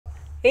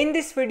In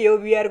this video,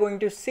 we are going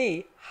to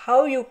see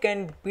how you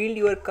can build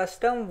your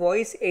custom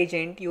voice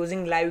agent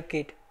using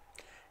Livekit.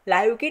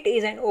 Livekit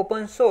is an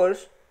open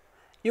source.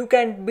 You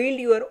can build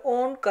your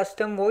own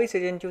custom voice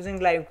agent using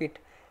Livekit.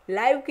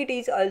 Livekit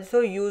is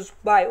also used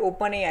by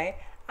OpenAI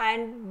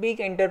and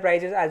big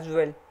enterprises as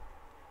well.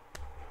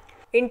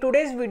 In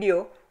today's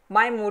video,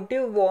 my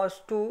motive was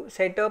to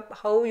set up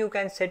how you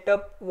can set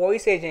up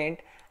voice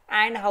agent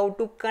and how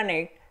to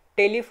connect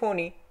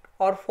telephony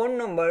or phone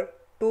number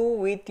to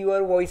with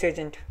your voice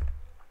agent.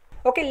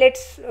 Okay,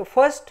 let's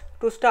first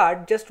to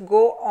start just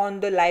go on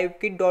the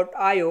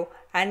livekit.io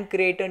and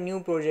create a new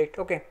project.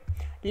 Okay,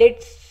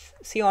 let's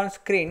see on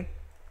screen.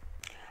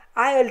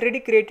 I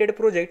already created a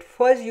project.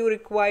 First you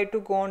require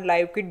to go on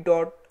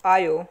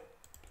livekit.io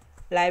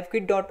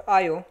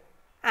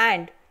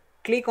and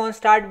click on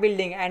start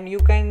building, and you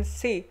can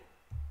see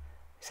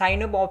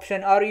sign up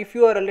option, or if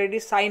you are already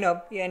signed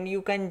up and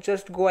you can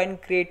just go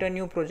and create a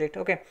new project.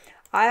 Okay,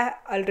 I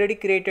already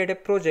created a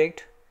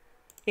project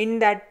in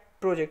that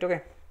project.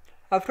 Okay,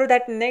 after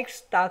that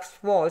next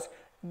task was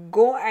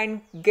go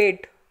and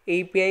get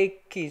API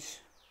keys.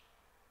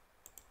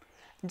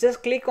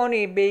 Just click on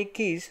API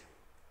keys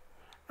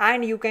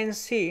and you can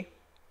see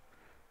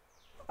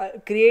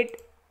create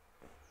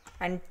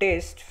and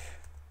test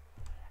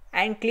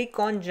and click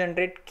on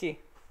generate key.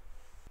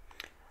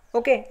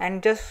 Okay,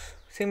 and just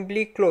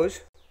simply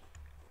close.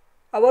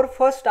 Our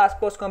first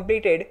task was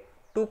completed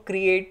to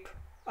create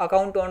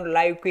account on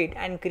Livekit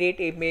and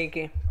create API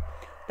key.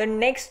 The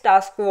next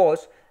task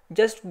was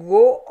just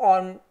go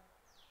on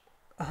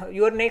the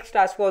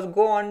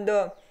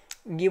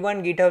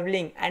given GitHub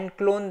link and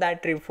clone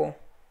that repo.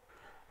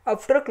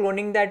 After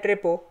cloning that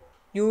repo,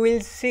 you will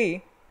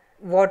see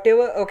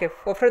whatever. Okay,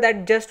 after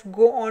that just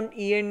go on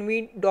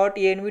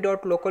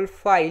env.local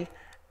file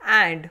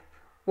and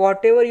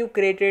whatever you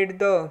created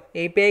the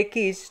API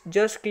keys,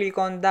 just click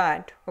on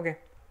that. Okay,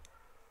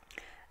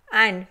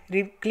 and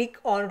click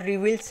on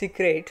reveal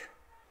secret.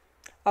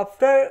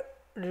 After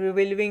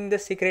revealing the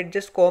secret,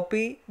 just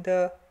copy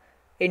the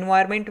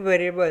environment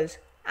variables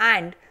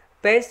and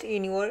paste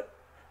in your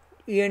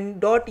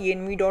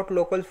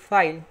 .env.local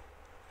file.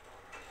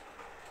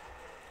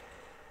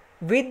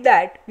 With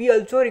that, we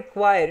also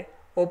require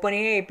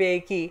OpenAI API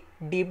key,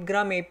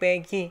 DeepGram API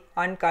key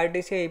and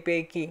Cartesia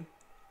API key.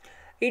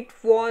 It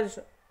was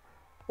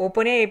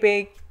OpenAI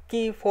API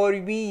key for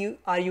we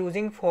are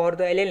using for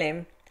the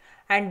LLM,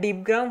 and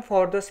DeepGram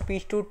for the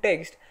speech to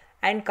text,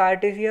 and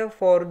Cartesia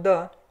for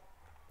the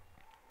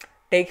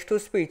text to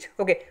speech.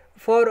 Okay,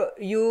 for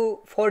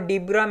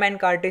DeepGram and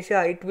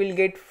Cartesia, it will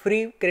get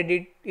free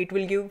credit. It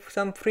will give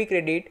some free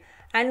credit.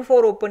 And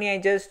for OpenAI,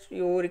 just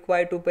you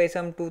require to pay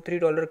some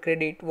 $2-3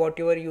 credit,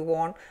 whatever you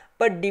want.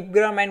 But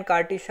DeepGram and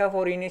Cartesia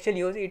for initial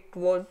use, it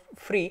was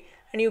free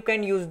and you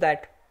can use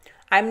that.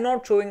 I'm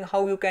not showing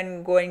how you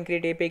can go and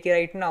create API key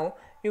right now.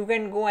 You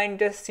can go and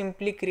just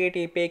simply create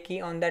API key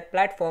on that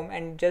platform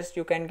and just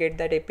you can get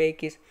that API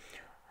keys.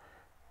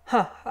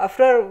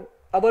 After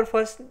our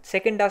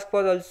second task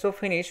was also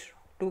finished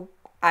to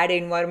add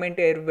environment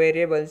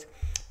variables.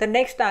 The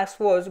next task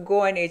was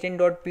go and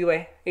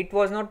agent.py. It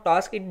was not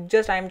task,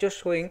 I'm just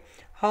showing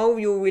how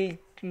you will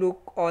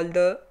look all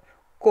the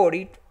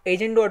code.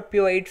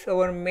 Agent.py, it's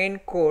our main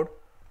code.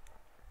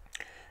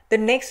 The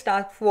next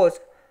task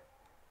was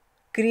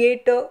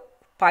create a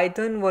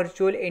Python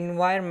virtual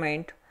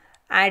environment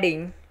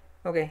adding.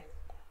 Okay,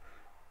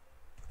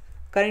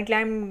 currently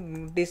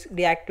I'm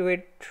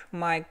deactivate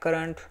my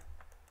current.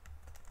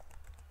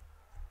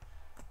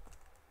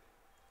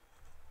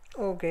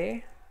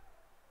 Okay,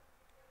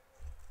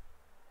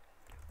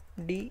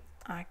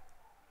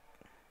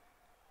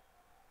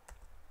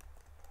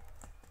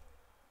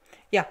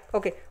 yeah.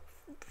 Okay,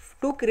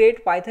 to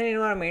create Python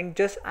environment,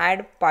 just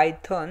add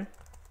Python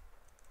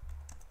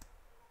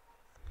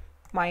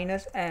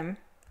 -m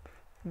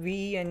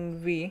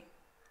venv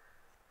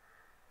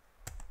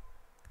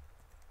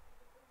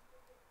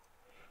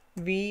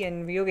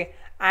venv. Okay,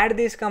 add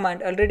this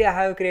command. Already I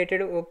have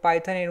created a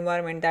Python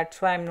environment,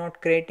 that's why I'm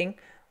not creating.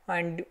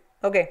 And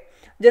okay,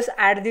 just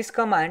add this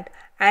command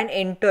and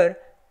enter.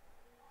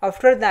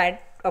 After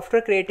that,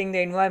 after creating the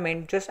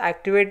environment, just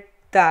activate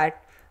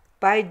that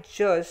by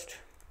just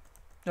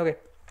okay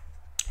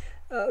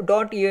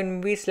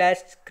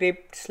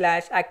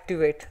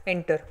 .env/script/activate,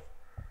 enter.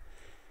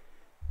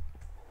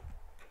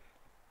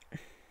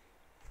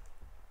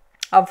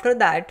 After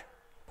that,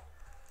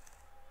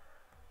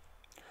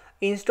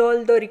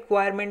 install the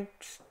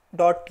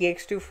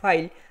requirements.txt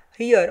file.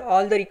 Here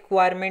all the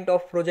requirement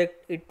of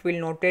project it will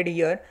noted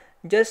here.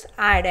 Just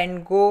add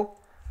and go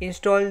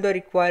install the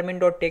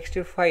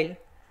requirement.txt file.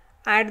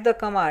 Add the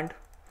command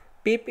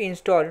pip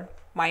install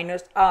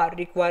 -r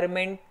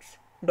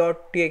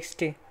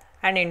requirements.txt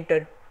and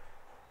enter.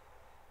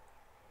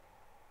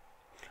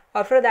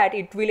 After that,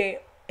 it will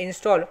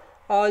install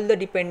all the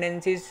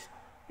dependencies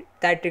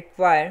that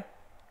require.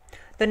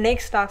 The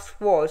next task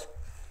was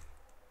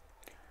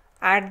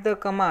add the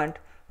command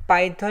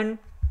python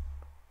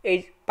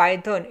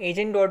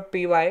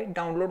agent.py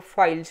download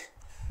files.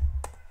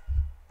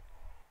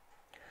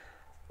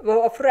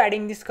 Well, after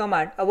adding this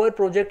command, our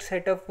project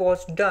setup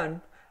was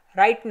done.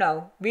 Right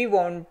now we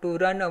want to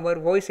run our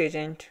voice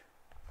agent.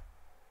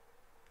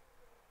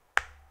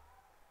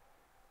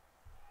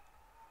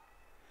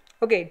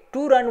 Okay,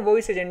 to run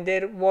voice agent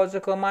there was a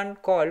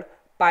command called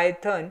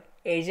python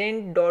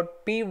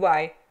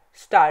agent.py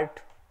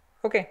start.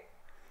 Okay,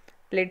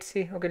 let's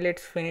see. Okay,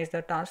 let's finish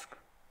the task.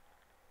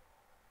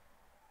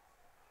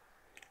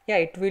 Yeah,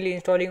 it will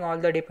installing all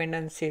the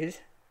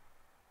dependencies.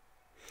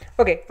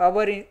 Okay, all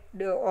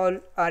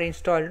are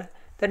installed.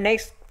 The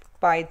next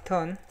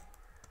python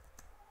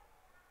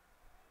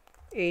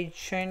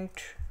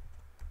agent.py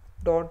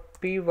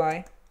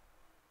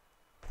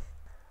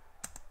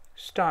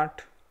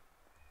start.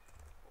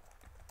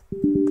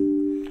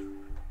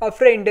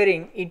 After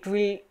entering, it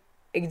will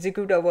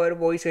execute our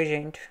voice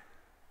agent.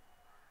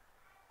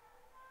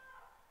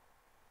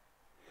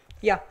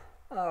 Yeah,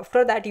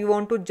 after that you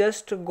want to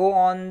just go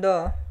on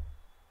the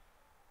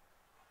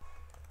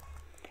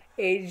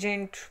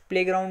agent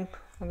playground.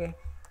 Okay,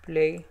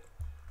 play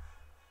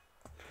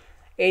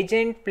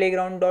agent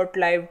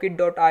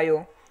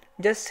playground.livekit.io.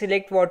 Just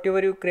select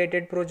whatever you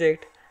created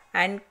project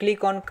and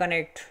click on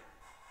connect.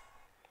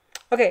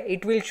 Okay,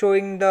 it will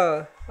showing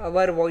the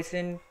our voice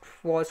agent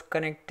was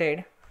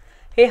connected.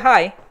 Hey,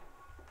 hi.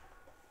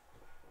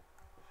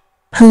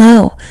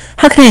 Hello,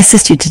 how can I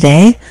assist you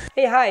today?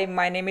 Hey, hi.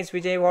 My name is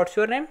Vijay. What's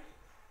your name?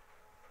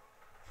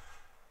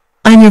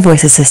 I'm your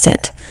voice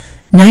assistant.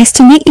 Nice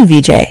to meet you,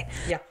 VJ.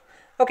 Yeah.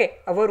 Okay,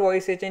 our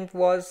voice agent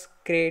was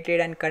created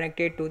and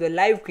connected to the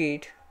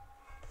Livekit.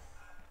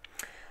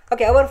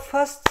 Okay, our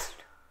first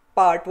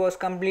part was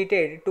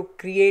completed to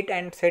create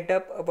and set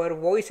up our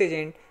voice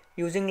agent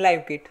using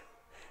Livekit.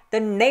 The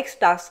next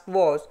task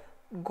was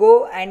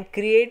go and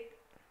create.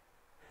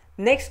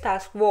 Next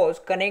task was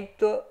connect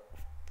the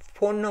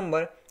phone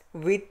number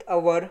with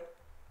our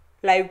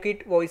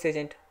Livekit voice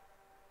agent.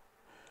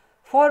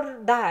 For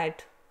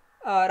that,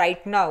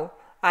 right now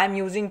I am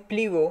using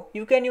Plivo.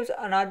 You can use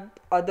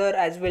another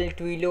as well,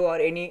 Twilio or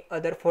any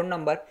other phone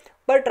number.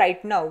 But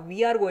right now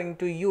we are going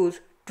to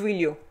use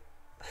Twilio.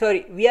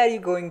 Sorry, we are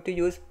going to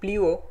use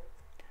Plivo.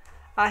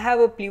 I have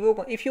a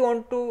Plivo. If you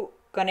want to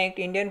connect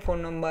Indian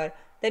phone number,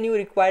 then you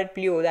require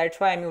Plivo. That's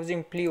why I'm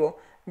using Plivo.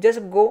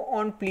 Just go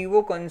on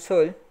Plivo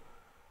console.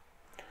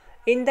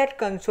 In that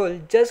console,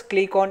 just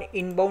click on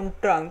inbound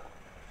trunk.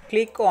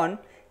 Click on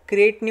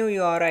create new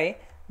URI.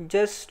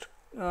 Just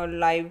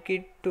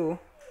Livekit 2.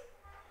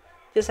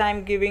 Just I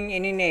am giving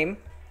any name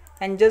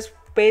and just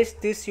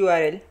paste this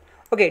URL.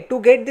 Okay,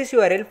 to get this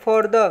URL,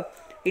 for the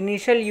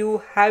initial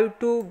you have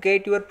to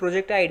get your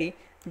project ID.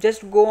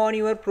 Just go on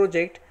your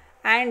project,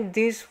 and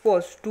this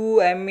was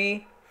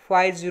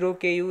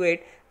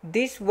 2ME50KU8.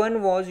 This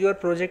one was your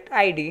project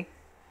ID,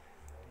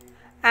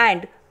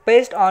 and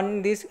paste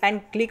on this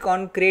and click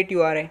on create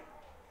URI.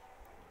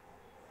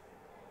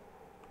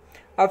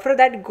 After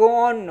that, go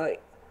on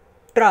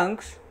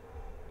trunks.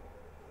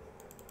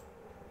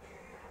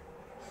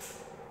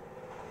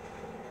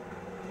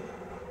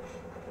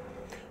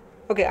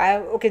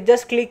 Okay,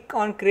 just click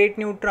on create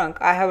new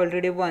trunk. I have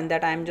already one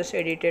that I am just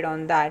edited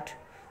on that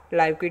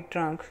Livekit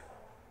trunk,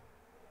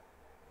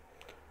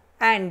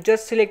 and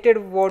just selected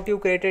what you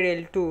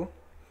created L2,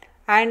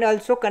 and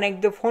also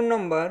connect the phone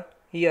number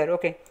here.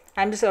 Okay,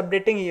 I'm just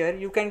updating here.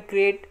 You can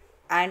create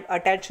and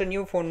attach a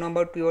new phone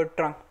number to your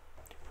trunk,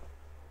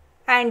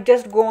 and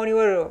just go on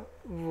your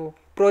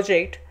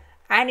project,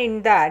 and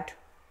in that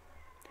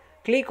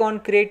click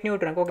on create new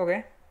trunk.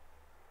 Okay,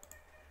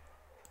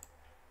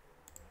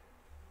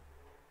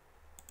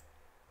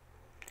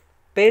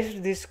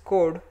 paste this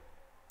code.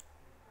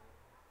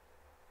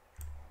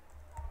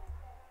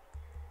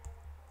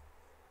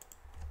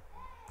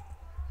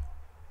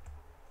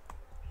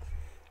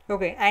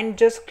 Okay, and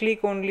just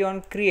click only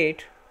on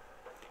create,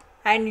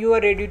 and you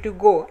are ready to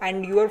go,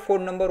 and your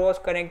phone number was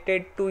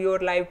connected to your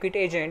Livekit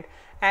agent.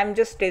 I am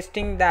just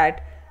testing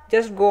that.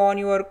 Just go on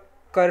your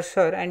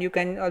cursor and you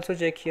can also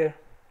check here.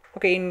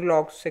 Okay, in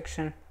logs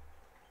section.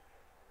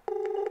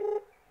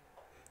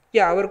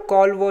 Yeah, our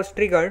call was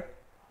triggered.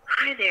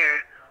 Hi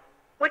there.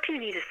 What do you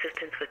need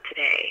assistance with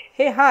today?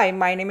 Hey, hi,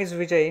 my name is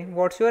Vijay.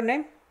 What's your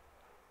name?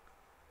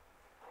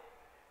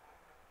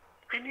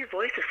 I'm your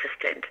voice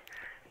assistant.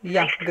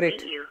 Yeah, Nice to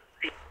great. meet you.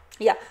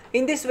 Yeah,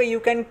 in this way you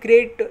can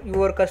create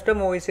your custom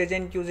voice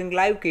agent using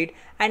Livekit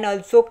and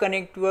also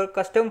connect your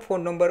custom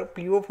phone number,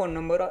 Plivo phone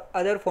number or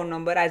other phone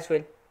number as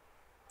well.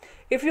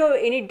 If you have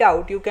any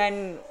doubt, you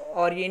can,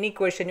 or any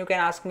question, you can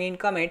ask me in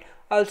comment.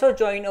 Also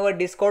join our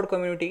Discord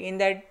community. In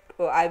that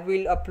I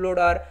will upload,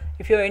 or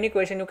if you have any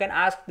question you can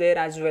ask there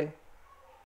as well.